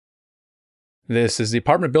This is the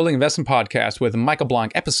Apartment Building Investment Podcast with Michael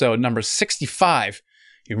Blank, episode number 65.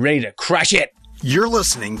 You ready to crush it? You're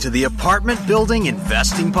listening to the Apartment Building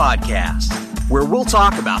Investing Podcast, where we'll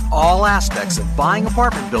talk about all aspects of buying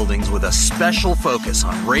apartment buildings with a special focus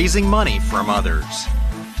on raising money from others.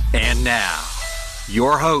 And now,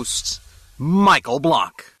 your host, Michael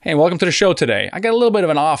Blank. Hey, welcome to the show today. I got a little bit of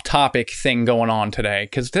an off-topic thing going on today,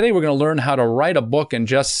 because today we're going to learn how to write a book in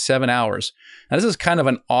just 7 hours. Now, this is kind of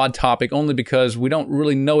an odd topic only because we don't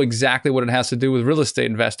really know exactly what it has to do with real estate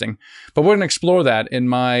investing. But we're going to explore that in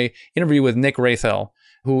my interview with Nick Rathel,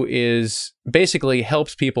 who is basically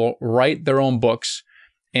helps people write their own books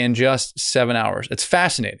in just 7 hours. It's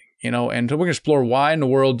fascinating, and so we're going to explore why in the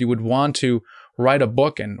world you would want to write a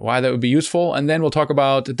book and why that would be useful. And then we'll talk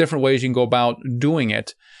about the different ways you can go about doing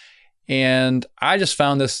it. And I just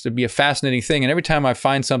found this to be a fascinating thing. And every time I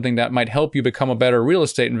find something that might help you become a better real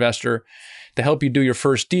estate investor, to help you do your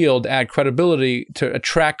first deal, to add credibility, to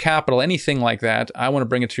attract capital, anything like that, I want to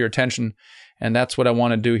bring it to your attention. And that's what I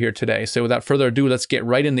want to do here today. So without further ado, let's get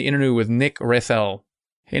right in the interview with Nick Rathel.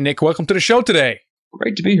 Hey, Nick, welcome to the show today.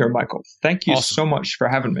 Great to be here, Michael. Thank you so much for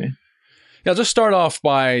having me. Yeah, just start off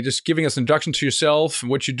by just giving us an introduction to yourself and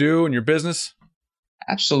what you do and your business.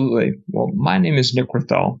 Absolutely. Well, my name is Nick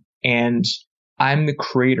Rathel, and I'm the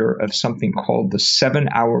creator of something called the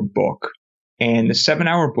 7-Hour Book. And the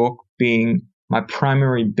 7-Hour Book being my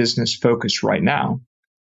primary business focus right now.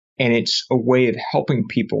 And it's a way of helping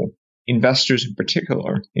people, investors in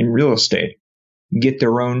particular, in real estate, get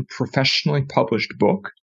their own professionally published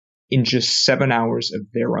book in just 7 hours of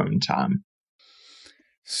their own time.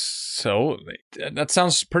 So that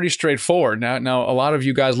sounds pretty straightforward. Now, a lot of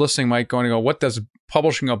you guys listening might go, what does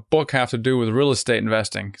publishing a book have to do with real estate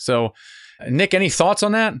investing? So, Nick, any thoughts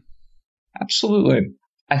on that? Absolutely.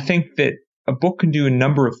 I think that a book can do a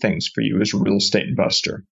number of things for you as a real estate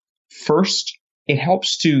investor. First, it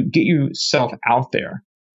helps to get yourself out there,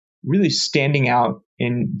 really standing out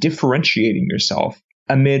and differentiating yourself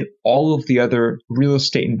amid all of the other real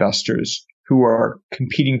estate investors who are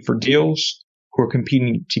competing for deals, who are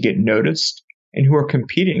competing to get noticed, and who are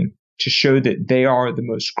competing to show that they are the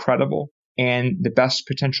most credible and the best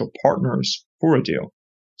potential partners for a deal.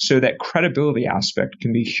 So that credibility aspect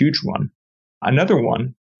can be a huge one. Another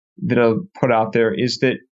one that I'll put out there is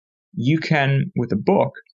that you can, with a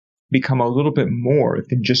book, become a little bit more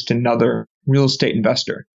than just another real estate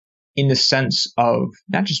investor in the sense of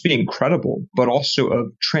not just being credible, but also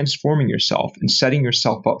of transforming yourself and setting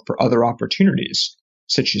yourself up for other opportunities,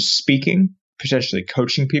 such as speaking, potentially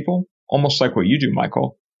coaching people, almost like what you do,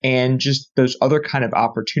 Michael, and just those other kind of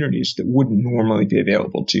opportunities that wouldn't normally be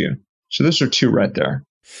available to you. So those are two right there.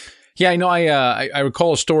 Yeah, I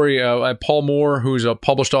recall a story. Paul Moore, who's a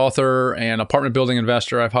published author and apartment building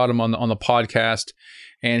investor. I've had him on the podcast,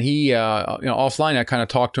 and he, offline, I kind of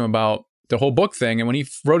talked to him about the whole book thing. And when he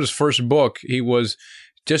wrote his first book, he was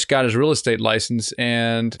just got his real estate license,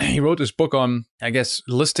 and he wrote this book on, I guess,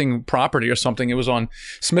 listing property or something. It was on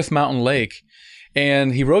Smith Mountain Lake.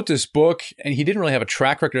 And he wrote this book, and he didn't really have a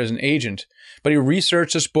track record as an agent, but he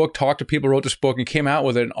researched this book, talked to people, wrote this book, and came out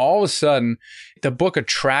with it. And all of a sudden, the book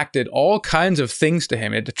attracted all kinds of things to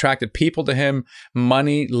him. It attracted people to him,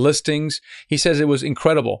 money, listings. He says it was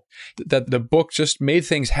incredible that the book just made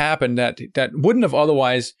things happen that wouldn't have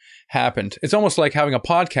otherwise happened. It's almost like having a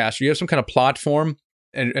podcast where you have some kind of platform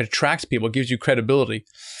and it attracts people, it gives you credibility.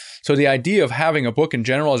 So the idea of having a book in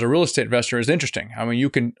general as a real estate investor is interesting. I mean,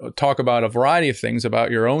 you can talk about a variety of things,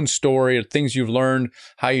 about your own story, things you've learned,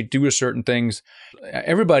 how you do certain things.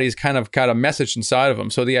 Everybody's kind of got a message inside of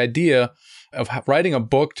them. So the idea of writing a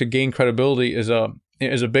book to gain credibility is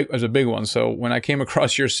a big one. So when I came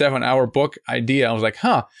across your 7-hour book idea, I was like,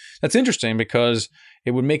 that's interesting, because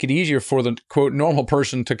it would make it easier for the quote normal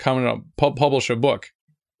person to come and publish a book.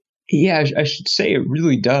 Yeah, I should say it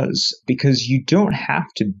really does, because you don't have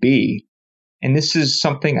to be, and this is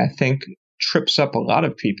something I think trips up a lot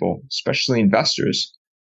of people, especially investors.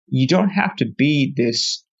 You don't have to be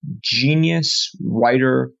this genius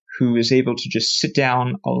writer who is able to just sit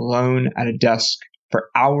down alone at a desk for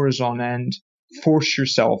hours on end, force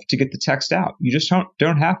yourself to get the text out. You just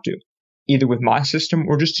don't have to, either with my system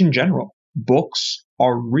or just in general. Books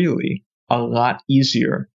are really a lot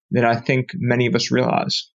easier than I think many of us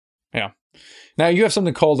realize. Yeah. Now, you have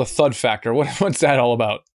something called a thud factor. What's that all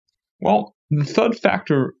about? Well, the thud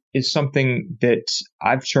factor is something that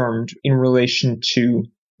I've termed in relation to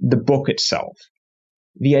the book itself.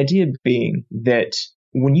 The idea being that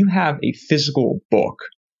when you have a physical book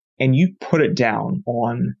and you put it down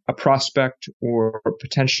on a prospect or a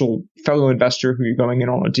potential fellow investor who you're going in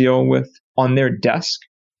on a deal with on their desk,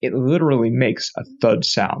 it literally makes a thud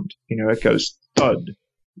sound. It goes thud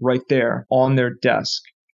right there on their desk.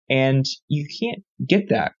 And you can't get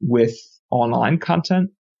that with online content.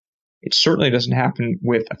 It certainly doesn't happen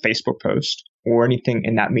with a Facebook post or anything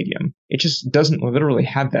in that medium. It just doesn't literally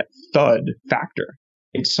have that thud factor.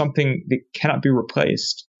 It's something that cannot be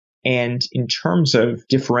replaced. And in terms of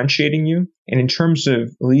differentiating you and in terms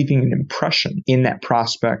of leaving an impression in that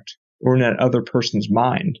prospect or in that other person's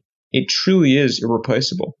mind, it truly is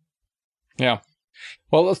irreplaceable. Yeah.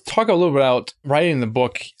 Well, let's talk a little bit about writing the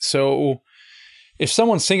book. So if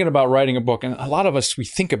someone's thinking about writing a book, and a lot of us, we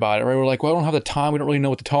think about it, right? We're like, well, I don't have the time. We don't really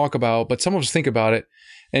know what to talk about, but some of us think about it.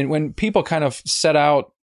 And when people kind of set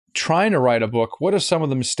out trying to write a book, what are some of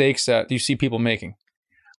the mistakes that you see people making?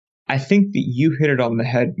 I think that you hit it on the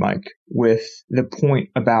head, Mike, with the point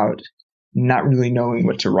about not really knowing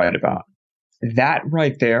what to write about. That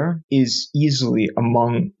right there is easily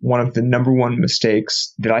among one of the number one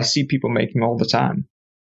mistakes that I see people making all the time.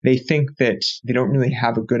 They think that they don't really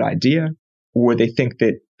have a good idea, or they think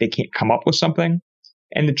that they can't come up with something.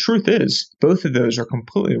 And the truth is, both of those are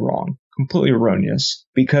completely wrong, completely erroneous,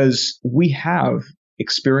 because we have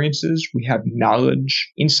experiences, we have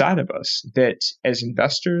knowledge inside of us that as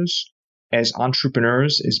investors, as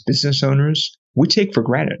entrepreneurs, as business owners, we take for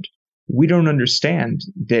granted. We don't understand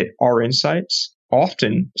that our insights,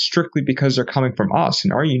 often strictly because they're coming from us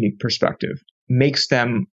and our unique perspective, makes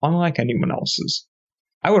them unlike anyone else's.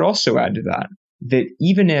 I would also add to that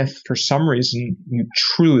even if for some reason you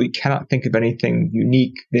truly cannot think of anything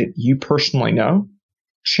unique that you personally know,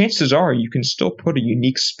 chances are you can still put a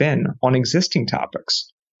unique spin on existing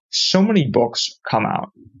topics. So many books come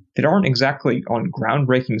out that aren't exactly on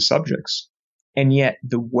groundbreaking subjects, and yet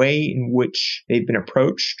the way in which they've been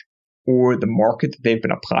approached or the market that they've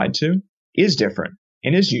been applied to is different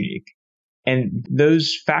and is unique. And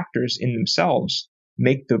those factors in themselves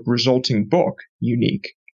make the resulting book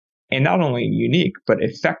unique. And not only unique, but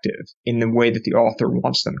effective in the way that the author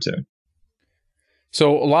wants them to.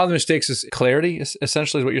 So a lot of the mistakes is clarity,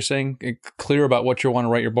 essentially is what you're saying? Clear about what you want to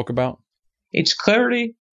write your book about? It's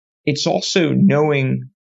clarity. It's also knowing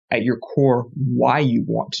at your core why you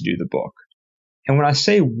want to do the book. And when I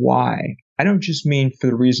say why, I don't just mean for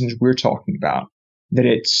the reasons we're talking about, that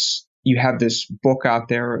it's you have this book out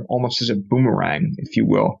there almost as a boomerang, if you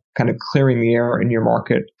will, kind of clearing the air in your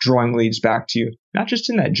market, drawing leads back to you, not just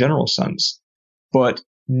in that general sense, but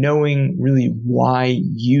knowing really why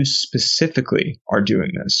you specifically are doing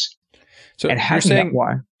this. So and you're saying, that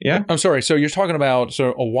why. Yeah. I'm sorry. So you're talking about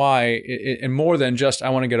sort of a why and more than just I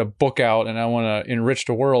want to get a book out and I want to enrich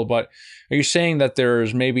the world. But are you saying that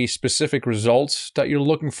there's maybe specific results that you're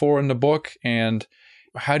looking for in the book? And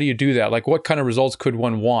how do you do that? Like what kind of results could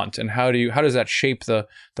one want? And how does that shape the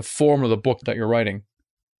form of the book that you're writing?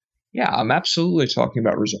 Yeah, I'm absolutely talking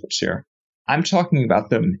about results here. I'm talking about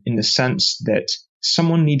them in the sense that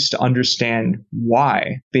someone needs to understand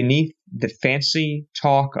why beneath the fancy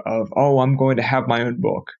talk of, oh, I'm going to have my own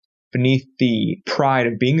book, beneath the pride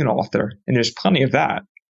of being an author, and there's plenty of that,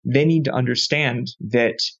 they need to understand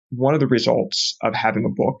that one of the results of having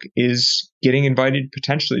a book is getting invited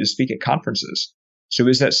potentially to speak at conferences. So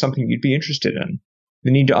is that something you'd be interested in?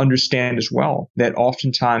 They need to understand as well that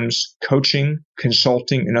oftentimes coaching,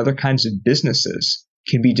 consulting, and other kinds of businesses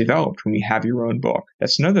can be developed when you have your own book.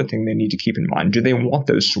 That's another thing they need to keep in mind. Do they want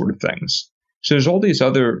those sort of things? So there's all these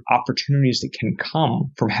other opportunities that can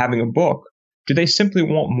come from having a book. Do they simply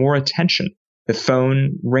want more attention? The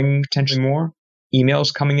phone ringing potentially more?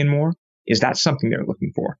 Emails coming in more? Is that something they're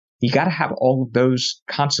looking for? You got to have all of those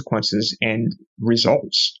consequences and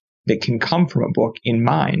results that can come from a book in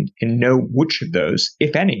mind and know which of those,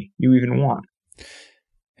 if any, you even want.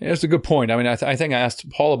 That's a good point. I mean, I think I asked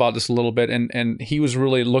Paul about this a little bit, and he was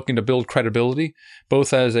really looking to build credibility,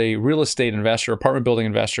 both as a real estate investor, apartment building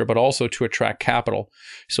investor, but also to attract capital.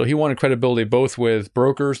 So he wanted credibility both with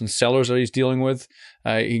brokers and sellers that he's dealing with.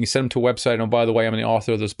 He can send them to a website, and by the way, I'm the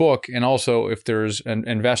author of this book, and also if there's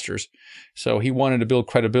investors. So he wanted to build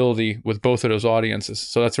credibility with both of those audiences.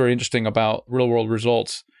 So that's very interesting about real world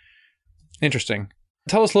results. Interesting.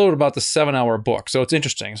 Tell us a little bit about the 7-hour book. So it's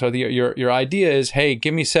interesting. So your idea is, hey,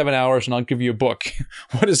 give me 7 hours and I'll give you a book.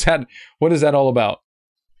 What is that all about?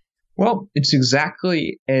 Well, it's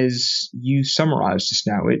exactly as you summarized just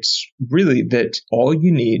now. It's really that all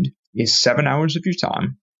you need is 7 hours of your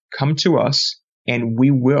time. Come to us and we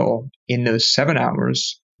will, in those 7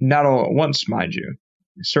 hours, not all at once, mind you.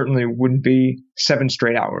 It certainly wouldn't be 7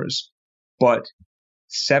 straight hours, but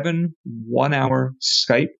 7 1-hour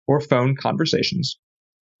Skype or phone conversations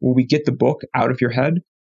where we get the book out of your head,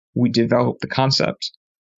 we develop the concept,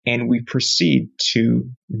 and we proceed to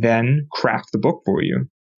then craft the book for you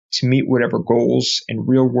to meet whatever goals and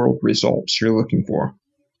real world results you're looking for.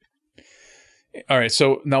 All right.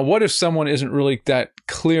 So now what if someone isn't really that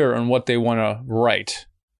clear on what they want to write?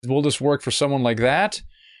 Will this work for someone like that?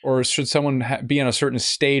 Or should someone be in a certain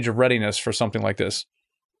stage of readiness for something like this?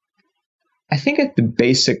 I think at the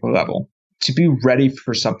basic level, to be ready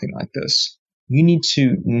for something like this, you need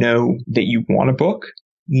to know that you want a book.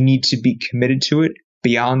 You need to be committed to it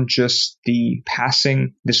beyond just the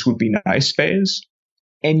passing, this would be nice phase.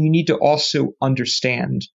 And you need to also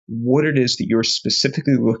understand what it is that you're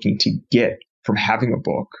specifically looking to get from having a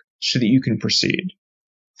book so that you can proceed.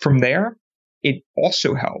 From there, it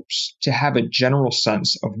also helps to have a general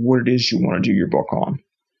sense of what it is you want to do your book on.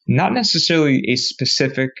 Not necessarily a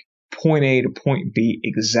specific point A to point B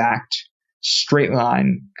exact straight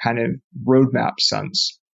line kind of roadmap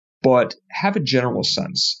sense, but have a general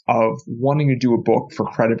sense of wanting to do a book for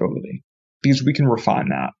credibility, because we can refine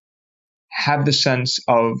that. Have the sense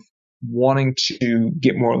of wanting to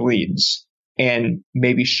get more leads and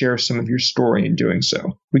maybe share some of your story in doing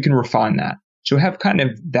so. We can refine that. So have kind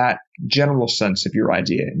of that general sense of your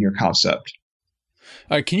idea and your concept.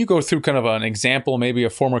 Can you go through kind of an example, maybe a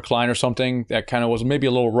former client or something that kind of was maybe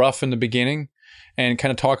a little rough in the beginning, and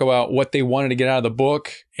kind of talk about what they wanted to get out of the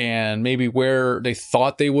book and maybe where they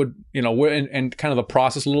thought they would, and kind of the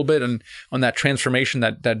process a little bit and on that transformation,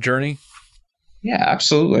 that journey? Yeah,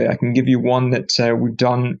 absolutely. I can give you one that we've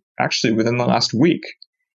done actually within the last week.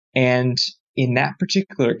 And in that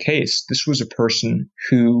particular case, this was a person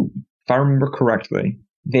who, if I remember correctly,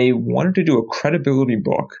 they wanted to do a credibility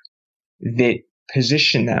book that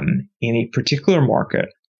positioned them in a particular market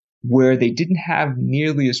where they didn't have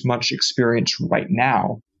nearly as much experience right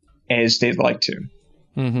now as they'd like to.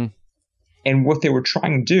 Mm-hmm. And what they were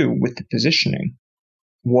trying to do with the positioning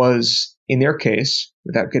was, in their case,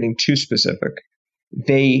 without getting too specific,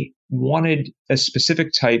 they wanted a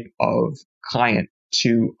specific type of client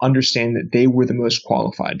to understand that they were the most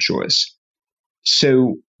qualified choice.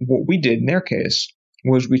 So what we did in their case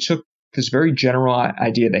was we took this very general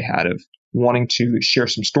idea they had of wanting to share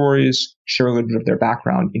some stories, share a little bit of their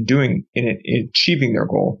background in achieving their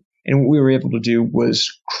goal. And what we were able to do was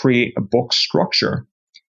create a book structure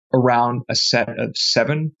around a set of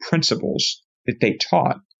 7 principles that they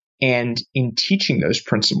taught. And in teaching those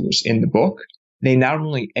principles in the book, they not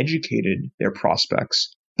only educated their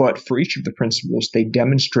prospects, but for each of the principles, they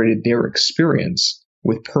demonstrated their experience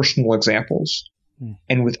with personal examples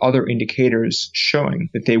and with other indicators showing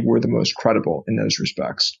that they were the most credible in those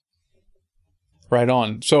respects. Right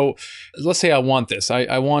on. So let's say I want this.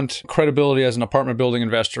 I want credibility as an apartment building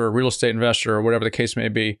investor, or real estate investor, or whatever the case may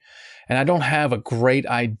be, and I don't have a great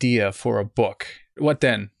idea for a book. What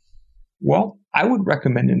then? Well, I would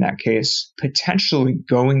recommend in that case potentially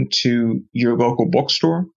going to your local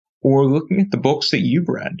bookstore or looking at the books that you've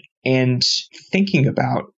read and thinking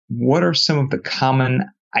about what are some of the common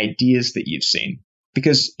ideas that you've seen.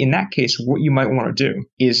 Because in that case, what you might want to do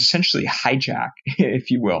is essentially hijack,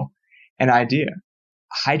 if you will, an idea.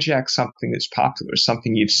 Hijack something that's popular,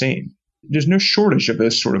 something you've seen. There's no shortage of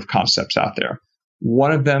those sort of concepts out there.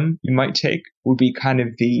 One of them you might take would be kind of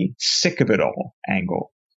the sick of it all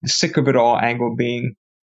angle. The sick of it all angle being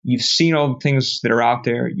you've seen all the things that are out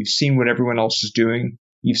there. You've seen what everyone else is doing.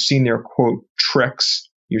 You've seen their, quote, tricks.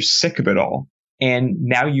 You're sick of it all. And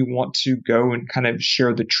now you want to go and kind of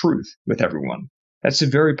share the truth with everyone. That's a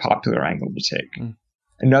very popular angle to take.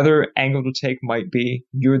 Another angle to take might be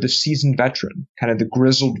you're the seasoned veteran, kind of the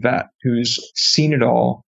grizzled vet who's seen it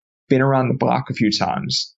all, been around the block a few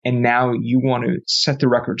times, and now you want to set the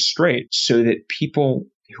record straight so that people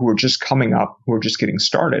who are just coming up, who are just getting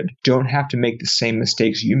started, don't have to make the same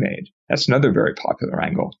mistakes you made. That's another very popular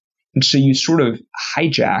angle. And so you sort of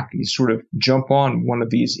hijack, you sort of jump on one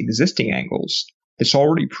of these existing angles that's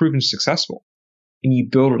already proven successful, and you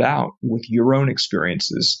build it out with your own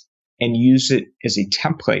experiences and use it as a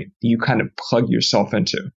template that you kind of plug yourself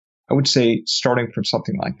into. I would say starting from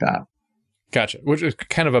something like that. Gotcha. Which is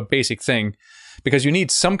kind of a basic thing because you need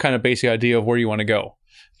some kind of basic idea of where you want to go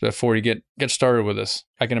before you get started with this,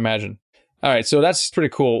 I can imagine. All right. So that's pretty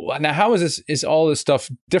cool. Now, how is all this stuff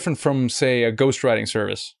different from, say, a ghostwriting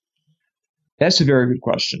service? That's a very good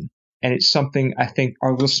question. And it's something I think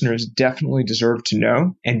our listeners definitely deserve to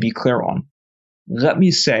know and be clear on. Let me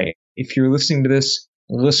say, if you're listening to this,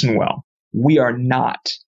 listen well. We are not,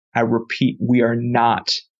 I repeat, we are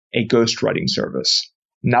not a ghostwriting service.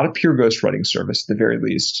 Not a pure ghostwriting service at the very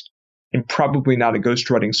least, and probably not a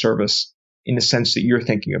ghostwriting service in the sense that you're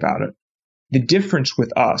thinking about it. The difference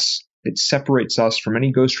with us that separates us from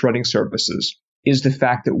any ghostwriting services is the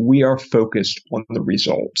fact that we are focused on the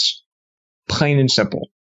results. Plain and simple.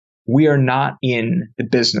 We are not in the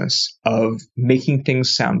business of making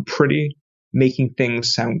things sound pretty, making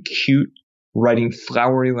things sound cute, writing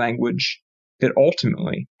flowery language that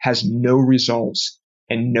ultimately has no results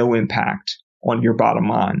and no impact on your bottom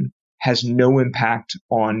line, has no impact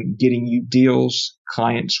on getting you deals,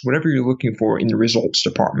 clients, whatever you're looking for in the results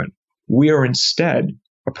department. We are instead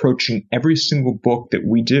approaching every single book that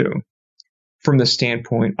we do from the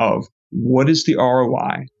standpoint of what is the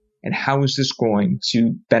ROI and how is this going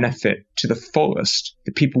to benefit to the fullest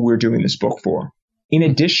the people we're doing this book for. In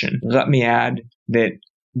addition, let me add that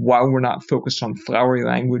while we're not focused on flowery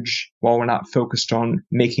language, while we're not focused on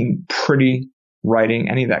making pretty writing,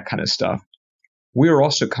 any of that kind of stuff, we are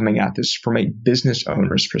also coming at this from a business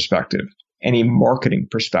owner's perspective and a marketing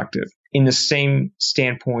perspective in the same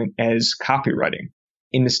standpoint as copywriting,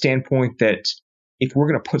 in the standpoint that if we're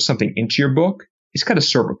going to put something into your book, it's got to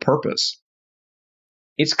serve a purpose.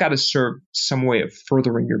 It's got to serve some way of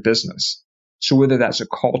furthering your business. So whether that's a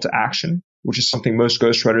call to action, which is something most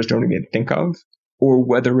ghostwriters don't even think of, or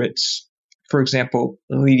whether it's, for example,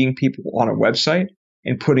 leading people on a website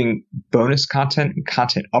and putting bonus content and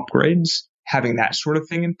content upgrades, having that sort of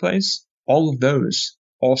thing in place, all of those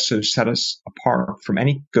also set us apart from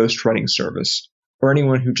any ghostwriting service or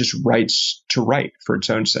anyone who just writes to write for its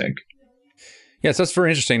own sake. Yes, that's very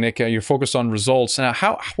interesting, Nick. You're focused on results. Now,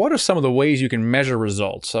 what are some of the ways you can measure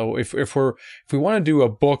results? So if we want to do a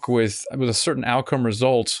book with a certain outcome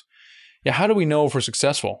results, how do we know if we're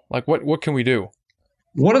successful? Like what can we do?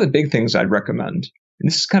 One of the big things I'd recommend, and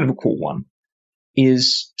this is kind of a cool one,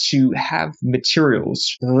 is to have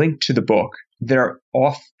materials linked to the book that are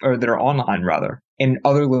online rather, in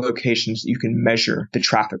other locations that you can measure the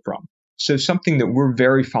traffic from. So something that we're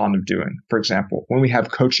very fond of doing, for example, when we have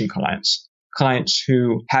coaching clients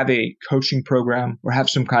who have a coaching program or have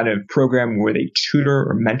some kind of program where they tutor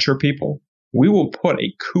or mentor people, we will put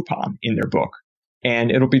a coupon in their book.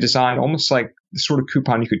 And it'll be designed almost like the sort of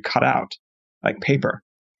coupon you could cut out, like paper.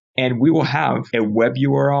 And we will have a web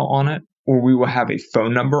URL on it, or we will have a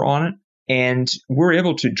phone number on it. And we're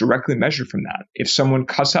able to directly measure from that. If someone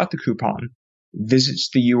cuts out the coupon, visits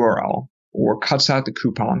the URL, or cuts out the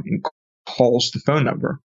coupon and calls the phone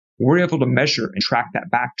number, we're able to measure and track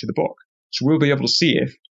that back to the book. So we'll be able to see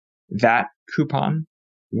if that coupon,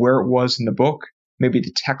 where it was in the book, maybe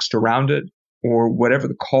the text around it, or whatever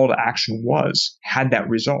the call to action was, had that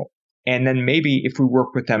result. And then maybe if we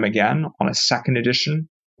work with them again on a second edition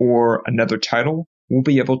or another title, we'll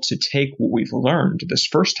be able to take what we've learned this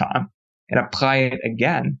first time and apply it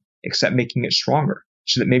again, except making it stronger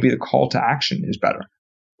so that maybe the call to action is better,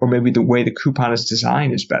 or maybe the way the coupon is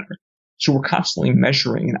designed is better. So we're constantly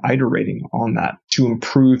measuring and iterating on that to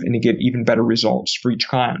improve and to get even better results for each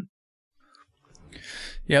client.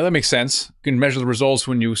 Yeah, that makes sense. You can measure the results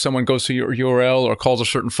when someone goes to your URL or calls a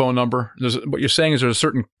certain phone number. What you're saying is there's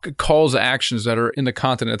certain calls to actions that are in the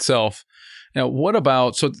content itself. Now, what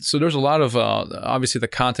about, so there's a lot of, obviously the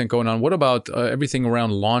content going on. What about everything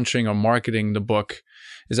around launching or marketing the book?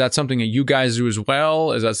 Is that something that you guys do as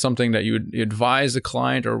well? Is that something that you advise the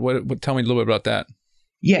client, or what? Tell me a little bit about that.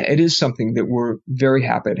 Yeah, it is something that we're very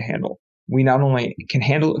happy to handle. We not only can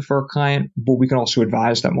handle it for a client, but we can also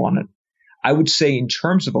advise them on it. I would say in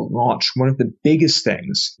terms of a launch, one of the biggest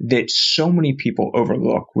things that so many people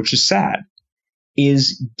overlook, which is sad,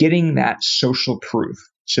 is getting that social proof.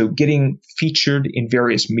 So getting featured in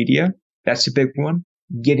various media, that's a big one.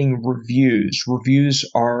 Getting reviews. Reviews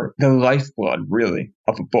are the lifeblood, really,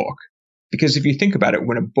 of a book. Because if you think about it,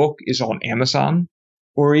 when a book is on Amazon,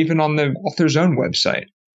 or even on the author's own website,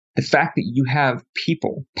 the fact that you have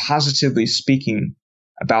people positively speaking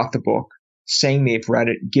about the book, saying they've read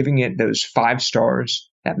it, giving it those 5 stars,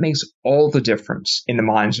 that makes all the difference in the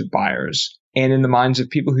minds of buyers and in the minds of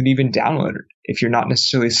people who'd even download it if you're not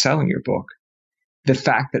necessarily selling your book. The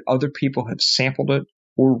fact that other people have sampled it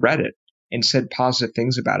or read it and said positive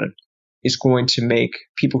things about it is going to make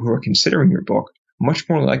people who are considering your book much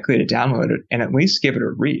more likely to download it and at least give it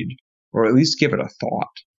a read, or at least give it a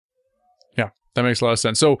thought. Yeah, that makes a lot of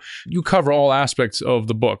sense. So you cover all aspects of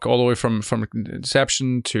the book, all the way from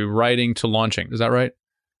inception to writing to launching. Is that right?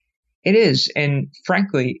 It is. And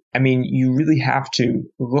frankly, I mean, you really have to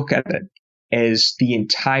look at it as the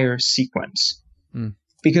entire sequence.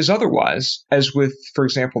 Because otherwise, as with, for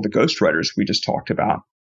example, the ghostwriters we just talked about,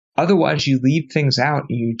 otherwise you leave things out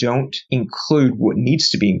and you don't include what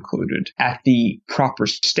needs to be included at the proper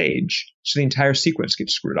stage. So the entire sequence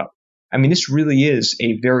gets screwed up. I mean, this really is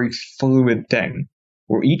a very fluid thing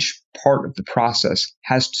where each part of the process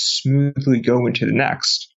has to smoothly go into the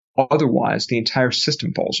next. Otherwise, the entire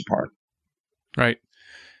system falls apart. Right.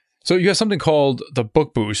 So you have something called the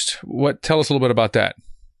Book Boost. Tell us a little bit about that.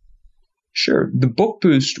 Sure. The Book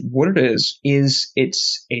Boost, what it is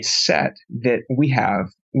it's a set that we have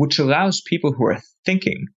which allows people who are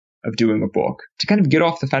thinking of doing a book to kind of get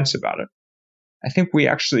off the fence about it. I think we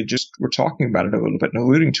actually just were talking about it a little bit and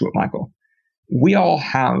alluding to it, Michael. We all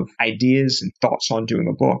have ideas and thoughts on doing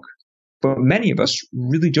a book, but many of us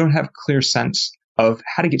really don't have a clear sense of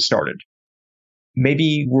how to get started.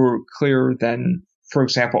 Maybe we're clearer than, for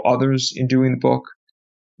example, others in doing the book.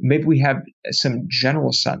 Maybe we have some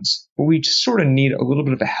general sense, but we just sort of need a little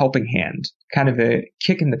bit of a helping hand, kind of a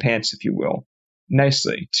kick in the pants, if you will,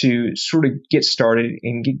 nicely to sort of get started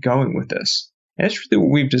and get going with this. And that's really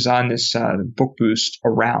what we've designed this Book Boost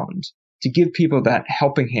around, to give people that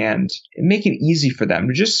helping hand and make it easy for them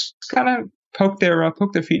to just kind of poke their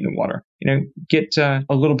feet in the water, get a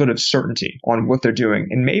little bit of certainty on what they're doing.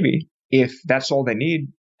 And maybe if that's all they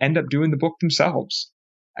need, end up doing the book themselves.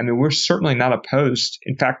 I mean, we're certainly not opposed.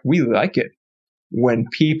 In fact, we like it when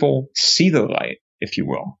people see the light, if you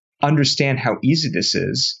will, understand how easy this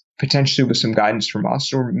is, potentially with some guidance from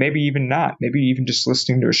us, or maybe even not, maybe even just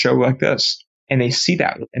listening to a show like this. And they see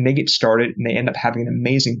that and they get started and they end up having an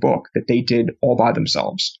amazing book that they did all by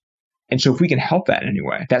themselves. And so if we can help that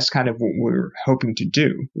anyway, that's kind of what we're hoping to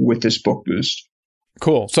do with this Book Boost.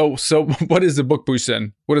 Cool. So what is the Book Boost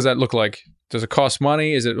then? What does that look like? Does it cost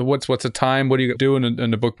money? Is it what's the time? What do you do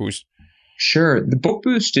in the Book Boost? Sure. The Book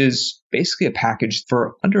Boost is basically a package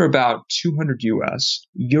for under about $200 US.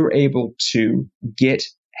 You're able to get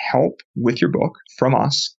help with your book from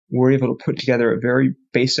us. We're able to put together a very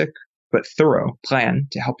basic but thorough plan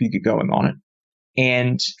to help you get going on it.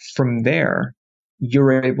 And from there,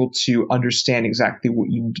 you're able to understand exactly what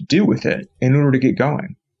you need to do with it in order to get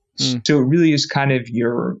going. So it really is kind of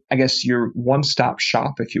your one-stop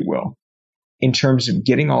shop, if you will, in terms of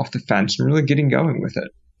getting off the fence and really getting going with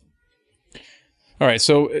it. All right.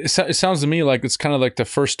 So it sounds to me like it's kind of like the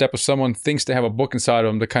first step if someone thinks they have a book inside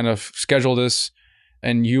of them to kind of schedule this,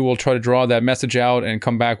 and you will try to draw that message out and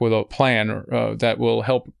come back with a plan that will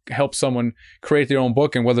help someone create their own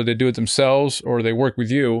book. And whether they do it themselves or they work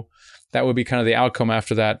with you, that would be kind of the outcome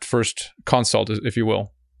after that first consult, if you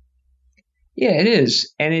will. Yeah, it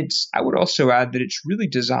is. And I would also add that it's really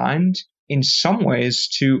designed in some ways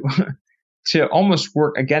to almost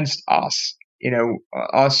work against us,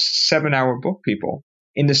 us 7-hour book people,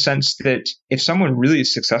 in the sense that if someone really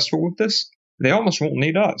is successful with this, they almost won't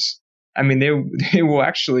need us. I mean, they will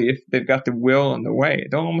actually, if they've got the will and the way,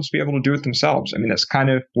 they'll almost be able to do it themselves. I mean, that's kind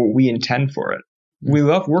of what we intend for it. We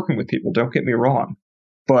love working with people, don't get me wrong.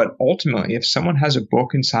 But ultimately, if someone has a book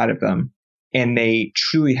inside of them and they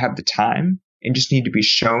truly have the time and just need to be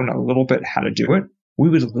shown a little bit how to do it, we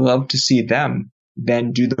would love to see them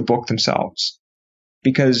then do the book themselves,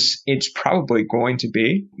 because it's probably going to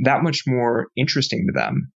be that much more interesting to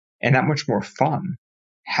them and that much more fun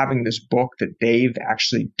having this book that they've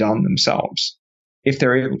actually done themselves, if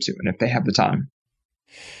they're able to and if they have the time.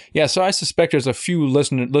 Yeah, so I suspect there's a few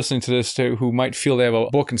listening to this too who might feel they have a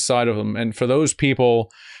book inside of them. And for those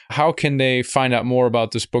people, how can they find out more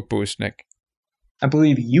about this Book Boost, Nick? I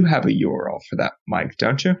believe you have a URL for that, Mike,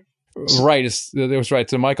 don't you? Right. It was right.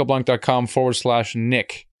 It's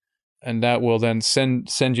michaelblank.com/Nick. And that will then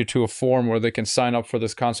send you to a form where they can sign up for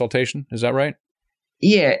this consultation. Is that right?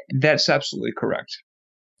 Yeah, that's absolutely correct.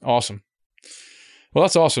 Awesome. Well,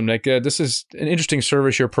 that's awesome, Nick. This is an interesting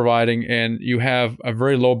service you're providing, and you have a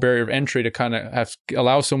very low barrier of entry to kind of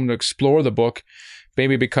allow someone to explore the book,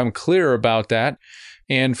 maybe become clearer about that.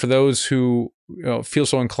 And for those who feel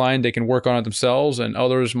so inclined, they can work on it themselves, and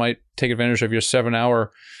others might take advantage of your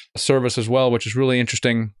 7-hour service as well, which is really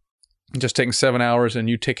interesting. Just taking 7 hours and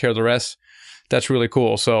you take care of the rest. That's really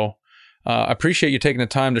cool. So I appreciate you taking the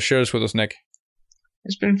time to share this with us, Nick.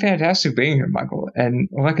 It's been fantastic being here, Michael. And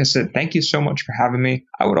like I said, thank you so much for having me.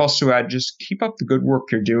 I would also add, just keep up the good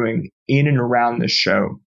work you're doing in and around this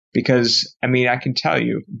show. Because, I mean, I can tell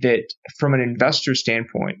you that from an investor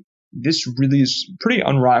standpoint, this really is pretty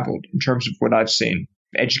unrivaled in terms of what I've seen,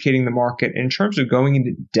 educating the market, in terms of going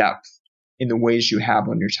into depth in the ways you have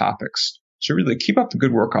on your topics. So really keep up the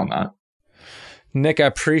good work on that. Nick, I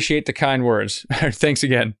appreciate the kind words. Thanks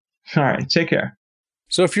again. All right. Take care.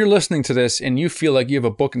 So if you're listening to this and you feel like you have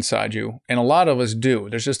a book inside you, and a lot of us do,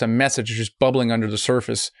 there's just a message just bubbling under the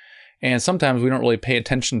surface, and sometimes we don't really pay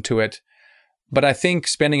attention to it. But I think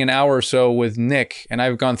spending an hour or so with Nick, and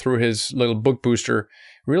I've gone through his little book booster,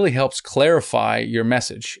 really helps clarify your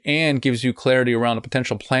message and gives you clarity around a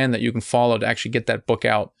potential plan that you can follow to actually get that book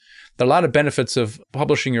out. There are a lot of benefits of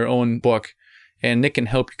publishing your own book, and Nick can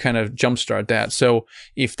help you kind of jumpstart that. So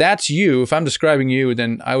if that's you, if I'm describing you,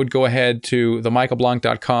 then I would go ahead to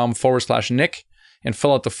themichaelblank.com/Nick and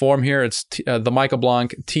fill out the form here. It's the Michael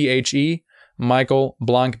Blank, THE,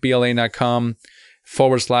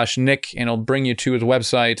 michaelblankbla.com/Nick, and it'll bring you to his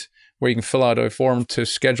website where you can fill out a form to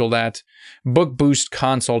schedule that Book Boost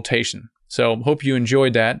consultation. So hope you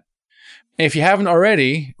enjoyed that. If you haven't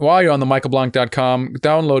already, while you're on the michaelblank.com,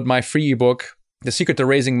 download my free ebook, The Secret to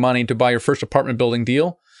Raising Money to Buy Your First Apartment Building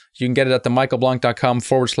Deal. You can get it at the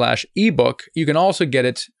michaelblank.com/ebook. You can also get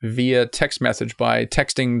it via text message by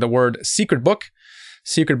texting the word Secret Book.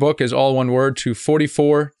 Secret Book is all one word to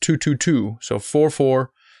 44222. So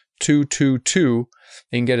 44222. You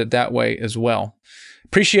can get it that way as well.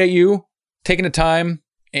 Appreciate you taking the time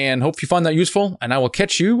and hope you found that useful. And I will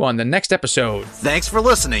catch you on the next episode. Thanks for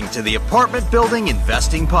listening to the Apartment Building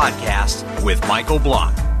Investing Podcast with Michael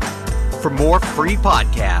Blank. For more free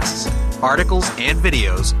podcasts, articles, and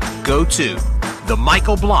videos, go to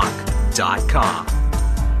themichaelblank.com.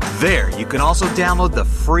 There, you can also download the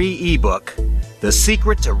free ebook, The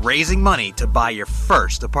Secret to Raising Money to Buy Your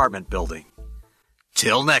First Apartment Building.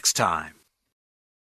 Till next time.